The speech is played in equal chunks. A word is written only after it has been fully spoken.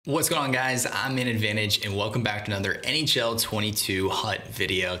What's going on, guys? I'm in Advantage and welcome back to another NHL 22 HUT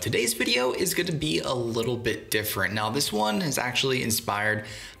video. Today's video is going to be a little bit different. Now this one is actually inspired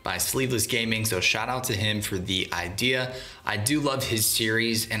by Sleeveless Gaming, so shout out to him for the idea. I do love his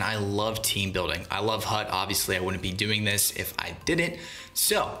series and I love team building. I love HUT. Obviously I wouldn't be doing this if I didn't.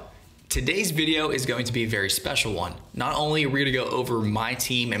 So today's video is going to be a very special one. Not only are we going to go over my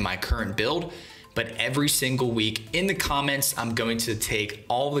team and my current build, but every single week in the comments, I'm going to take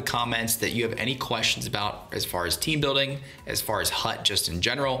all the comments that you have any questions about as far as team building, as far as HUT just in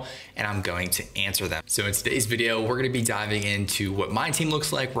general, and I'm going to answer them. So in today's video, we're gonna be diving into what my team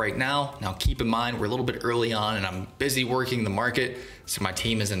looks like right now. Now keep in mind, we're a little bit early on and I'm busy working the market, so my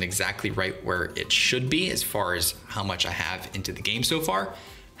team isn't exactly right where it should be as far as how much I have into the game so far.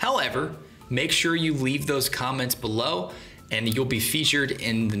 However, make sure you leave those comments below and you'll be featured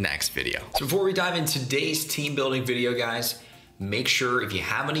in the next video. So before we dive into today's team building video, guys, make sure if you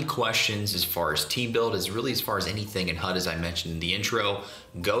have any questions as far as team build, as far as anything in HUT, as I mentioned in the intro,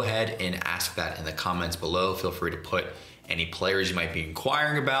 go ahead and ask that in the comments below. Feel free to put any players you might be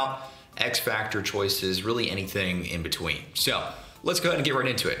inquiring about, X Factor choices, really anything in between. So let's go ahead and get right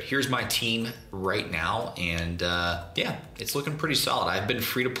into it. Here's my team right now, and yeah, it's looking pretty solid. I've been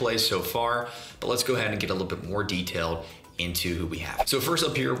free to play so far, but let's go ahead and get a little bit more detailed into who we have. So first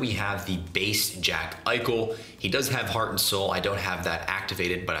up here, we have the base Jack Eichel. He does have Heart and Soul. I don't have that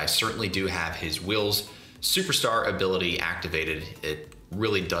activated, but I certainly do have his Will's Superstar ability activated. It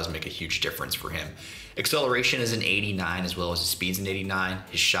really does make a huge difference for him. Acceleration is an 89 as well as his speed's an 89.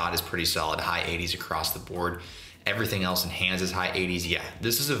 His shot is pretty solid, high 80s across the board. Everything else in hands is high 80s. Yeah,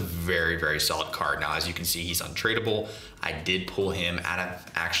 this is a very, very solid card. Now, as you can see, he's untradeable. I did pull him out of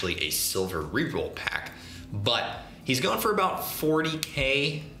actually a silver reroll pack, but he's going for about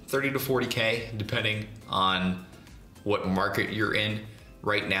 40K, 30 to 40K, depending on what market you're in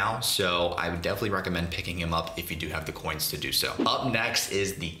right now. So I would definitely recommend picking him up if you do have the coins to do so. Up next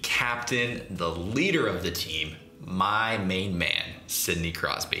is the captain, the leader of the team, my main man, Sidney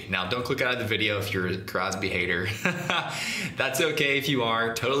Crosby. Now, don't click out of the video if you're a Crosby hater. That's okay if you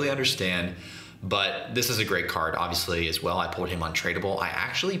are, totally understand. But this is a great card, obviously, as well. I pulled him untradeable. I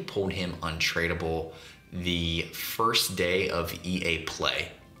actually pulled him untradeable the first day of EA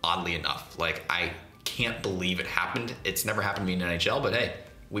Play, oddly enough. Like, I can't believe it happened. It's never happened to me in NHL, but hey,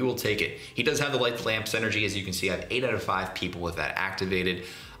 we will take it. He does have the Light the Lamps energy. As you can see, I have 8 out of 5 people with that activated.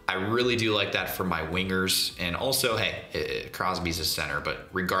 I really do like that for my wingers. And also, hey, Crosby's a center, but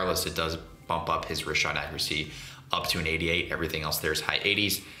regardless, it does bump up his wrist shot accuracy up to an 88. Everything else there is high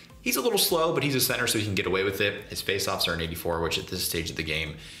 80s. He's a little slow, but he's a center, so he can get away with it. His faceoffs are an 84, which at this stage of the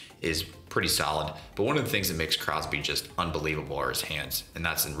game is pretty solid. But one of the things that makes Crosby just unbelievable are his hands. And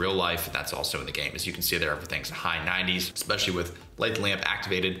that's in real life, and that's also in the game. As you can see there, everything's high 90s, especially with Light the Lamp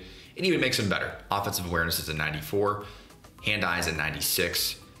activated. It even makes him better. Offensive awareness is a 94, hand-eye is a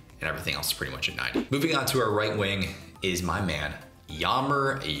 96, and everything else is pretty much a 90. Moving on to our right wing is my man,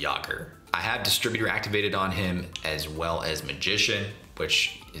 Jaromir Jagr. I have Distributor activated on him as well as Magician,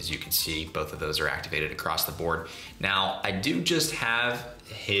 which, as you can see, both of those are activated across the board. Now, I do just have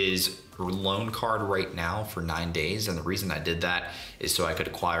his loan card right now for 9 days, and the reason I did that is so I could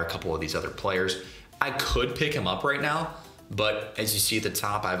acquire a couple of these other players. I could pick him up right now, but as you see at the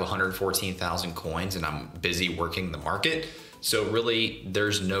top, I have 114,000 coins and I'm busy working the market. So really,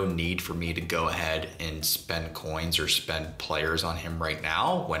 there's no need for me to go ahead and spend coins or spend players on him right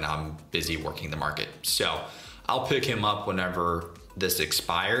now when I'm busy working the market. So I'll pick him up whenever this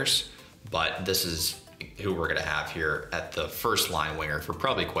expires, but this is who we're gonna have here at the first line winger for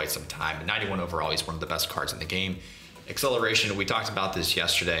probably quite some time. 91 overall, he's one of the best cards in the game. Acceleration, we talked about this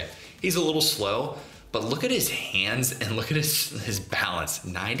yesterday. He's a little slow, but look at his hands and look at his balance.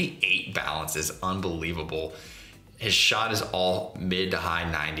 98 balance is unbelievable. His shot is all mid to high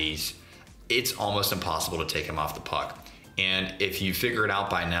 90s. It's almost impossible to take him off the puck. And if you figure it out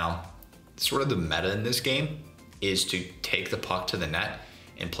by now, sort of the meta in this game is to take the puck to the net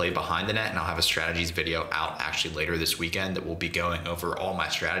and play behind the net. And I'll have a strategies video out actually later this weekend that will be going over all my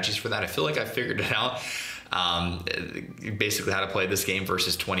strategies for that. I feel like I figured it out. Basically how to play this game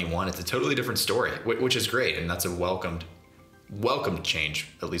versus 21. It's a totally different story, which is great. And that's a welcomed change,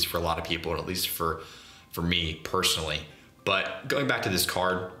 at least for a lot of people, and at least for me personally. But going back to this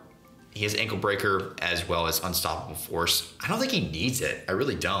card, he has Ankle Breaker as well as Unstoppable Force. I don't think he needs it. I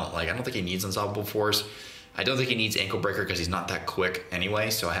really don't. Like, I don't think he needs Unstoppable Force. I don't think he needs Ankle Breaker because he's not that quick anyway,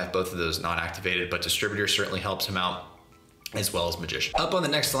 so I have both of those not activated, but Distributor certainly helps him out. as well as Magician. Up on the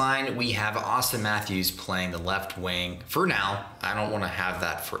next line, we have Austin Matthews playing the left wing. For now, I don't want to have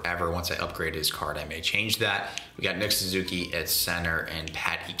that forever. Once I upgrade his card, I may change that. We got Nick Suzuki at center and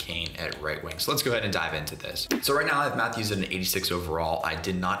Patty Kane at right wing. So let's go ahead and dive into this. So right now I have Matthews at an 86 overall. I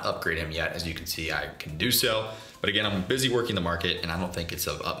did not upgrade him yet. As you can see, I can do so. But again, I'm busy working the market and I don't think it's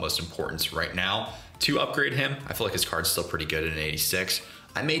of utmost importance right now to upgrade him. I feel like his card's still pretty good at an 86.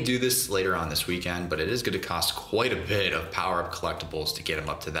 I may do this later on this weekend, but it is going to cost quite a bit of power-up collectibles to get him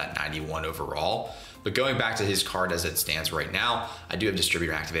up to that 91 overall. But going back to his card as it stands right now, I do have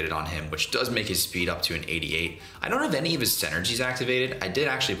Distributor activated on him, which does make his speed up to an 88. I don't have any of his synergies activated. I did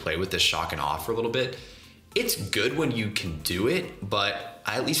actually play with this shock and awe for a little bit. It's good when you can do it, but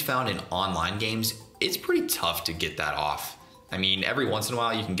I at least found in online games, it's pretty tough to get that off. I mean, every once in a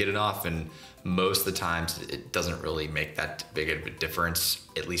while you can get it off, and most of the times it doesn't really make that big of a difference,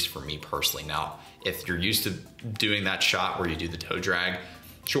 at least for me personally. Now, if you're used to doing that shot where you do the toe drag,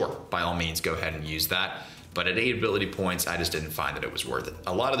 sure, by all means, go ahead and use that. But at 8 ability points, I just didn't find that it was worth it.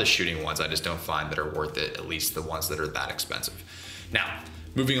 A lot of the shooting ones, I just don't find that are worth it, at least the ones that are that expensive. Now,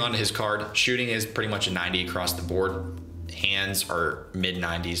 moving on to his card, shooting is pretty much a 90 across the board. Hands are mid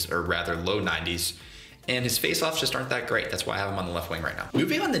 90s, or rather low 90s. And his face-offs just aren't that great. That's why I have him on the left wing right now.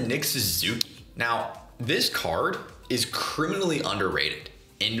 Moving on to Nick Suzuki. Now, this card is criminally underrated.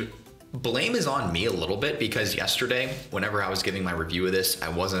 And blame is on me a little bit because yesterday, whenever I was giving my review of this, I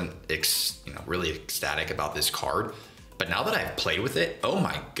wasn't really ecstatic about this card. But now that I've played with it, oh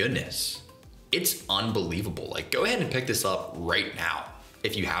my goodness, it's unbelievable. Like, go ahead and pick this up right now.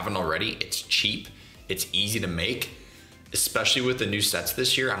 If you haven't already, it's cheap, it's easy to make. Especially with the new sets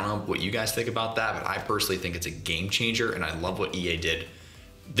this year. I don't know what you guys think about that, but I personally think it's a game changer, and I love what EA did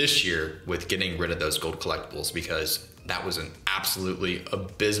this year with getting rid of those gold collectibles, because that was an absolutely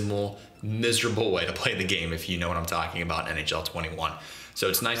abysmal, miserable way to play the game, if you know what I'm talking about, NHL 21. So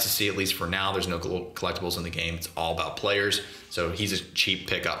it's nice to see, at least for now, there's no gold collectibles in the game. It's all about players. So he's a cheap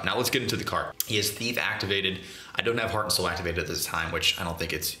pickup. Now let's get into the card. He has Thief activated. I don't have Heart and Soul activated at this time, which I don't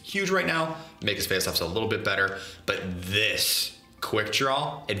think it's huge right now. Make his face-offs a little bit better. But this quick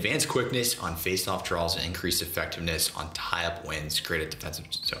draw, advanced quickness on face-off draws and increased effectiveness on tie-up wins, great at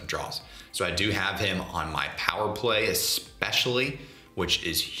defensive zone draws. So I do have him on my power play especially, which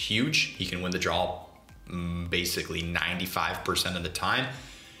is huge. He can win the draw basically 95% of the time.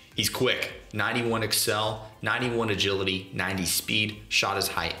 He's quick, 91 excel, 91 agility, 90 speed, shot is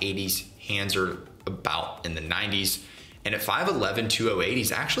high 80s, hands are about in the 90s. And at 5'11", 208,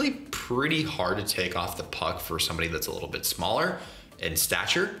 he's actually pretty hard to take off the puck for somebody that's a little bit smaller in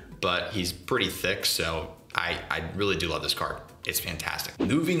stature, but he's pretty thick, so I really do love this card. It's fantastic.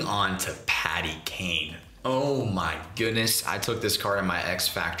 Moving on to Patty Kane. Oh my goodness, I took this card in my X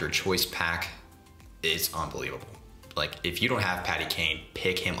Factor choice pack. It's unbelievable. Like, if you don't have Patty Kane,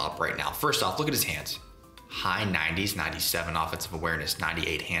 pick him up right now. First off, look at his hands. High 90s, 97 offensive awareness,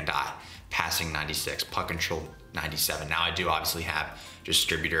 98 hand-eye, passing 96, puck control 97. Now I do obviously have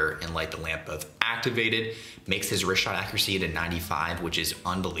Distributor and Light the Lamp both activated. Makes his wrist shot accuracy at a 95, which is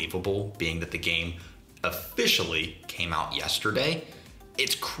unbelievable, being that the game officially came out yesterday.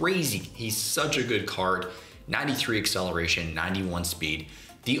 It's crazy. He's such a good card. 93 acceleration, 91 speed.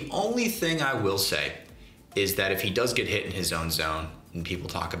 The only thing I will say is that if he does get hit in his own zone, and people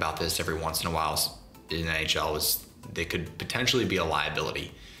talk about this every once in a while in NHL, is they could potentially be a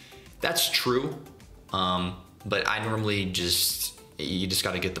liability. That's true, but I normally you just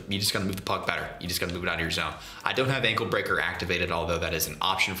gotta move the puck better. You just gotta move it out of your zone. I don't have Ankle Breaker activated, although that is an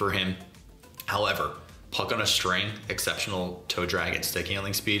option for him. However, puck on a string, exceptional toe drag and stick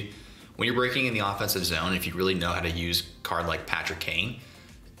handling speed. When you're breaking in the offensive zone, if you really know how to use a card like Patrick Kane,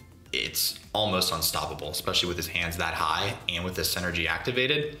 it's almost unstoppable, especially with his hands that high and with his synergy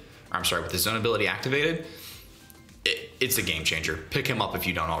activated. With his zone ability activated. It's a game changer. Pick him up if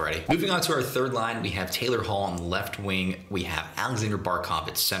you don't already. Moving on to our third line, we have Taylor Hall on the left wing. We have Alexander Barkov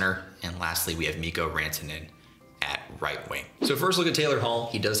at center. And lastly, we have Mikko Rantanen at right wing. So first look at Taylor Hall.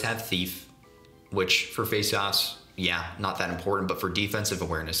 He does have Thief, which for faceoffs, yeah, not that important, but for defensive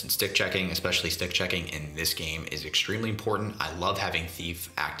awareness and stick checking, especially stick checking in this game, is extremely important. I love having Thief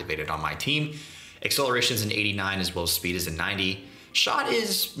activated on my team. Acceleration is an 89 as well as speed is a 90. Shot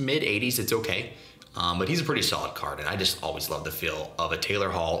is mid 80s, it's okay. But he's a pretty solid card, and I just always love the feel of a Taylor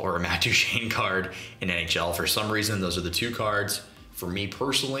Hall or a Matt Duchene card in NHL. For some reason, those are the two cards for me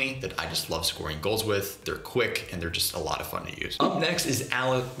personally that I just love scoring goals with. They're quick and they're just a lot of fun to use. Up next is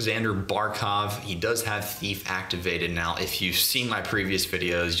Alexander Barkov. He does have Thief activated. Now, if you've seen my previous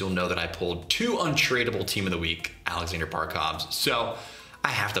videos, you'll know that I pulled two untradeable Team of the Week Alexander Barkovs. So I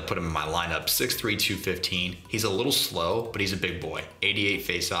have to put him in my lineup. 6'3", 215. He's a little slow, but he's a big boy. 88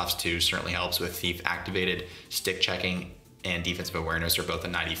 faceoffs too, certainly helps with Thief activated. Stick checking and defensive awareness are both a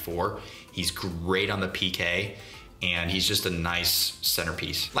 94. He's great on the PK, and he's just a nice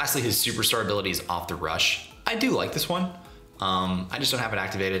centerpiece. Lastly, his superstar ability is off the rush. I do like this one. I just don't have it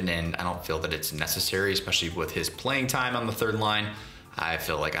activated, and I don't feel that it's necessary, especially with his playing time on the third line. I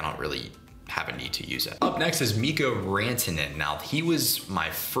feel like I don't really have a need to use it. Up next is Mikko Rantanen. Now, he was my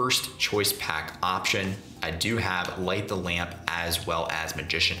first choice pack option. I do have Light the Lamp as well as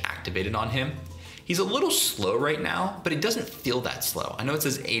Magician activated on him. He's a little slow right now, but he doesn't feel that slow. I know it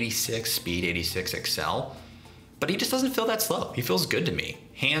says 86 speed, 86 excel, but he just doesn't feel that slow. He feels good to me.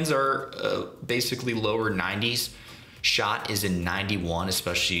 Hands are basically lower 90s. Shot is in 91,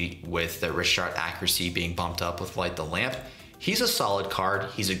 especially with the wrist shot accuracy being bumped up with Light the Lamp. He's a solid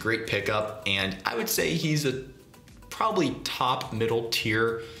card. He's a great pickup, and I would say he's a probably top middle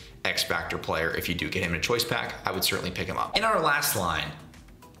tier X Factor player. If you do get him in a choice pack, I would certainly pick him up. In our last line,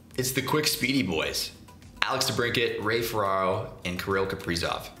 it's the quick speedy boys. Alex DeBrincat, Ray Ferraro, and Kirill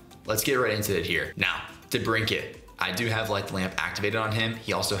Kaprizov. Let's get right into it here. Now, DeBrincat, I do have Light the Lamp activated on him.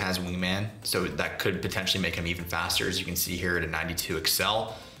 He also has Wingman, so that could potentially make him even faster, as you can see here at a 92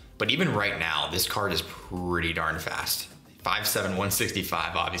 excel. But even right now, this card is pretty darn fast. 5'7",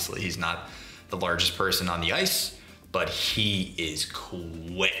 165, obviously. He's not the largest person on the ice, but he is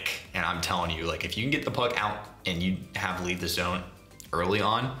quick. And I'm telling you, like, if you can get the puck out and you have leave the zone early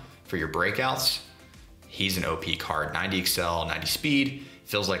on for your breakouts, he's an OP card. 90 excel, 90 speed,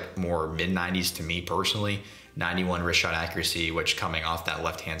 feels like more mid-90s to me personally. 91 wrist shot accuracy, which coming off that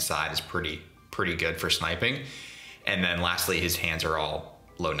left-hand side is pretty good for sniping. And then lastly, his hands are all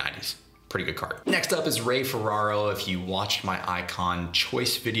low 90s. Pretty good card. Next up is Ray Ferraro. If you watched my icon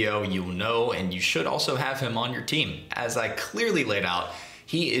choice video, you'll know, and you should also have him on your team. As I clearly laid out,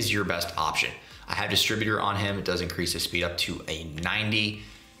 he is your best option. I have distributor on him. It does increase his speed up to a 90.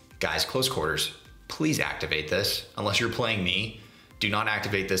 Guys, close quarters, please activate this. Unless you're playing me, do not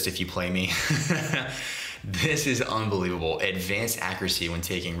activate this if you play me. This is unbelievable. Advanced accuracy when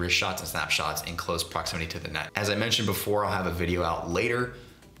taking wrist shots and snapshots in close proximity to the net. As I mentioned before, I'll have a video out later,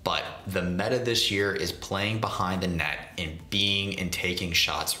 but the meta this year is playing behind the net and being and taking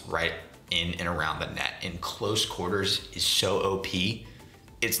shots right in and around the net in close quarters is so OP.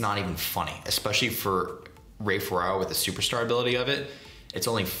 It's not even funny, especially for Ray Ferraro with the superstar ability of it. It's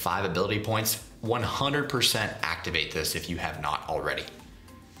only 5 ability points. 100% activate this if you have not already.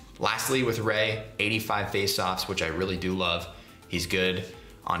 Lastly, with Ray, 85 faceoffs, which I really do love. He's good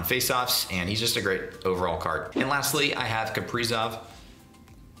on faceoffs, and he's just a great overall card. And lastly, I have Kaprizov.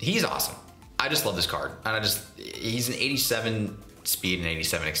 He's awesome. I just love this card. And he's an 87 speed and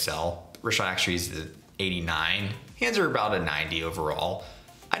 87 excel. Wrist shot actually is the 89. Hands are about a 90 overall.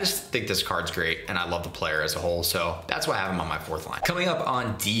 I just think this card's great, and I love the player as a whole, so that's why I have him on my 4th line. Coming up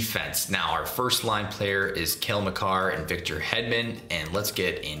on defense, now our first line player is Cale Makar and Victor Hedman, and let's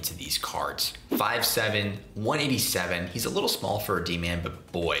get into these cards. 5'7", 187. He's a little small for a D-man,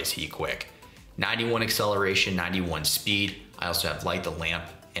 but boy, is he quick. 91 acceleration, 91 speed. I also have Light the Lamp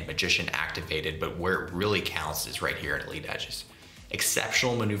and Magician activated, but where it really counts is right here at Elite Edges.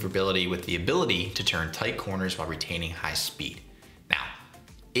 Exceptional maneuverability with the ability to turn tight corners while retaining high speed. Now,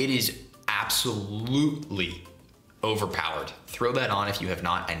 it is absolutely overpowered. Throw that on if you have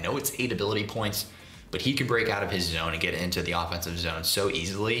not. I know it's 8 ability points, but he can break out of his zone and get into the offensive zone so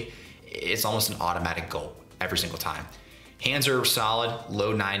easily. It's almost an automatic goal every single time. Hands are solid,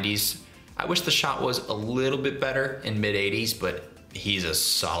 low 90s. I wish the shot was a little bit better in mid 80s, but he's a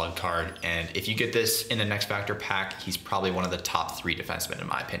solid card. And if you get this in the X Factor pack, he's probably one of the top 3 defensemen in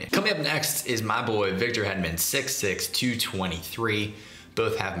my opinion. Coming up next is my boy, Victor Hedman, 6'6", 223.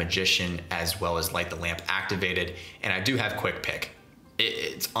 Both have Magician as well as Light the Lamp activated, and I do have Quick Pick.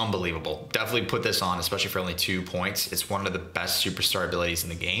 It's unbelievable. Definitely put this on, especially for only 2 points. It's one of the best superstar abilities in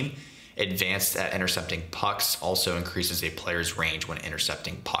the game. Advanced at intercepting pucks also increases a player's range when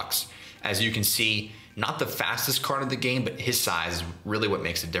intercepting pucks. As you can see, not the fastest card of the game, but his size is really what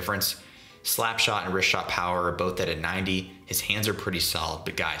makes a difference. Slap shot and wrist shot power are both at a 90. His hands are pretty solid,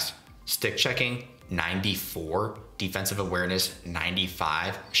 but guys, stick checking, 94. Defensive awareness,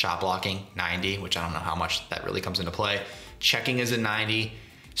 95. Shot blocking, 90, which I don't know how much that really comes into play. Checking is a 90.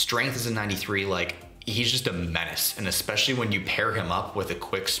 Strength is a 93. Like, he's just a menace. And especially when you pair him up with a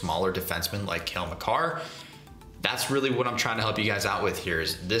quick, smaller defenseman like Cale Makar, that's really what I'm trying to help you guys out with here.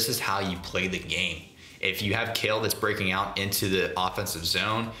 Is this is how you play the game. If you have Cale that's breaking out into the offensive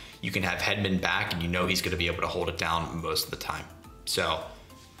zone, you can have Hedman back and you know he's going to be able to hold it down most of the time. So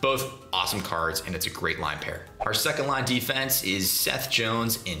Both awesome cards, and it's a great line pair. Our second line defense is Seth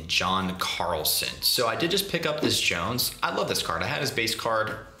Jones and John Carlson. So I did just pick up this Jones. I love this card. I had his base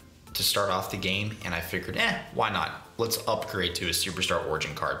card to start off the game, and I figured, why not? Let's upgrade to a Superstar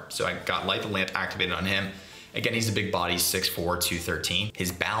Origin card. So I got Light the Lamp activated on him. Again, he's a big body, 6'4", 213.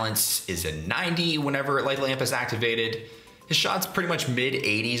 His balance is a 90 whenever Light the Lamp is activated. His shot's pretty much mid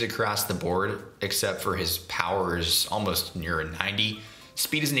 80s across the board, except for his power is almost near a 90.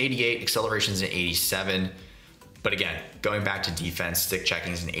 Speed is an 88, acceleration is an 87. But again, going back to defense, stick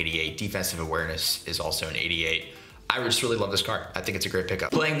checking is an 88. Defensive awareness is also an 88. I just really love this card. I think it's a great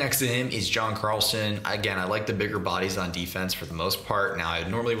pickup. Playing next to him is John Carlson. Again, I like the bigger bodies on defense for the most part. Now, I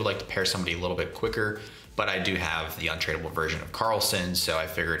normally would like to pair somebody a little bit quicker, but I do have the untradeable version of Carlson, so I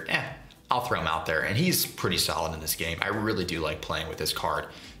figured, I'll throw him out there. And he's pretty solid in this game. I really do like playing with this card.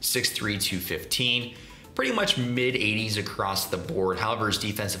 6'3", 215. Pretty much mid 80s across the board. However, his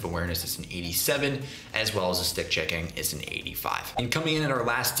defensive awareness is an 87, as well as his stick checking is an 85. And coming in at our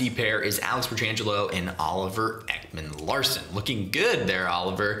last D pair is Alex Pietrangelo and Oliver Ekman-Larsson. Looking good there,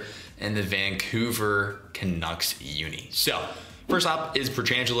 Oliver, in the Vancouver Canucks uni. So first up is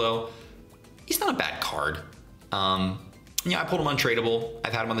Pietrangelo. He's not a bad card. I pulled him untradeable.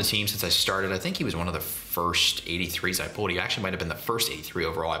 I've had him on the team since I started. I think he was one of the first 83s I pulled. He actually might have been the first 83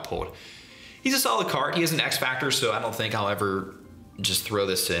 overall I pulled. He's a solid card. He has an X factor, so I don't think I'll ever just throw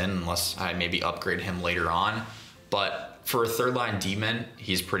this in unless I maybe upgrade him later on. But for a third line D-man,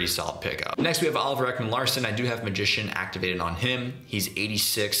 he's a pretty solid pickup. Next, we have Oliver Ekman-Larsson. I do have Magician activated on him. He's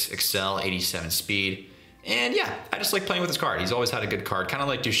 86 Excel, 87 speed. And yeah, I just like playing with this card. He's always had a good card, kind of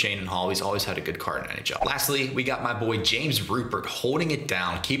like Duchesne and Hall. He's always had a good card in NHL. Lastly, we got my boy James Rupert holding it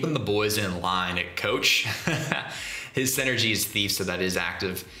down, keeping the boys in line at coach. His synergy is Thief, so that is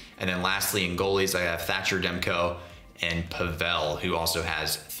active. And then lastly, in goalies, I have Thatcher Demko and Pavel, who also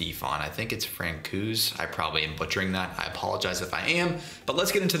has Thief on. I think it's Francouz. I probably am butchering that. I apologize if I am, but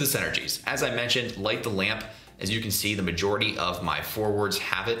let's get into the synergies. As I mentioned, Light the Lamp. As you can see, the majority of my forwards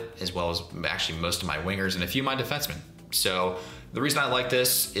have it, as well as actually most of my wingers and a few of my defensemen. So the reason I like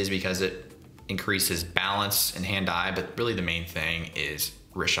this is because it increases balance and hand-eye, but really the main thing is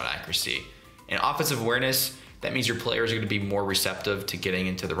wrist shot accuracy. And offensive awareness, that means your players are going to be more receptive to getting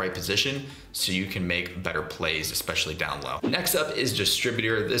into the right position so you can make better plays, especially down low. Next up is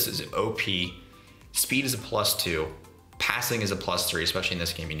Distributor. This is OP. Speed is a +2. Passing is a +3, especially in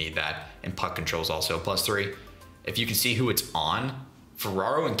this game, you need that. And puck control is also a +3. If you can see who it's on,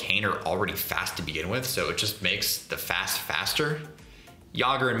 Ferraro and Kane are already fast to begin with, so it just makes the fast faster.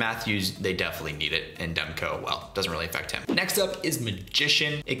 Yager and Matthews, they definitely need it, and Demko, well, doesn't really affect him. Next up is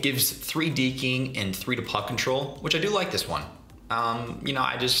Magician. It gives 3 deking and 3 to puck control, which I do like this one.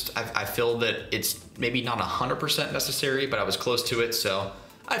 I feel that it's maybe not 100% necessary, but I was close to it, so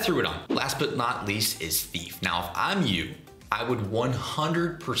I threw it on. Last but not least is Thief. Now, if I'm you, I would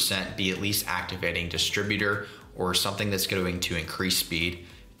 100% be at least activating Distributor or something that's going to increase speed,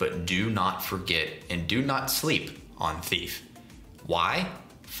 but do not forget and do not sleep on Thief. Why?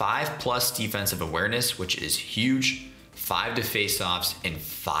 5+ defensive awareness, which is huge, 5 to face-offs, and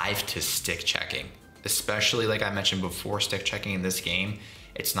 5 to stick checking. Especially like I mentioned before, stick checking in this game,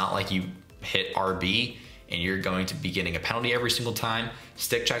 it's not like you hit RB and you're going to be getting a penalty every single time.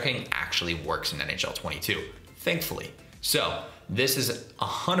 Stick checking actually works in NHL 22, thankfully. So this is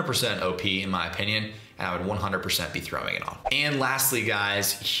 100% OP in my opinion, and I would 100% be throwing it on. And lastly,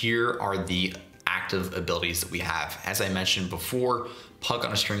 guys, here are the active abilities that we have. As I mentioned before, Puck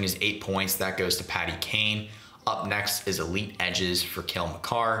on a String is 8 points. That goes to Patty Kane. Up next is Elite Edges for Cale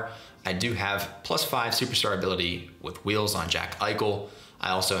Makar. I do have +5 superstar ability with Wheels on Jack Eichel.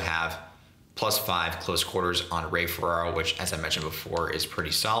 I also have +5 close quarters on Ray Ferraro, which, as I mentioned before, is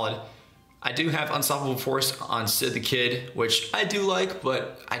pretty solid. I do have Unstoppable Force on Sid the Kid, which I do like,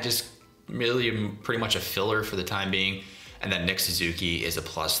 but I just really am pretty much a filler for the time being. And then Nick Suzuki is a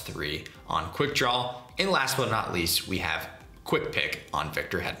 +3 on Quick Draw. And last but not least, we have Quick Pick on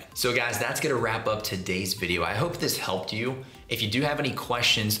Victor Hedman. So guys, that's gonna wrap up today's video. I hope this helped you. If you do have any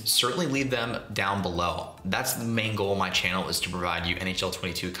questions, certainly leave them down below. That's the main goal of my channel, is to provide you NHL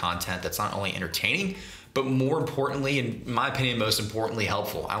 22 content that's not only entertaining, but more importantly, in my opinion, most importantly,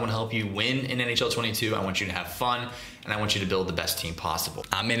 helpful. I wanna help you win in NHL 22. I want you to have fun, and I want you to build the best team possible.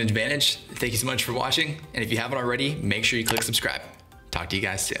 I'm Man Advantage. Thank you so much for watching. And if you haven't already, make sure you click subscribe. Talk to you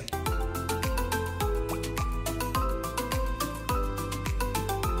guys soon.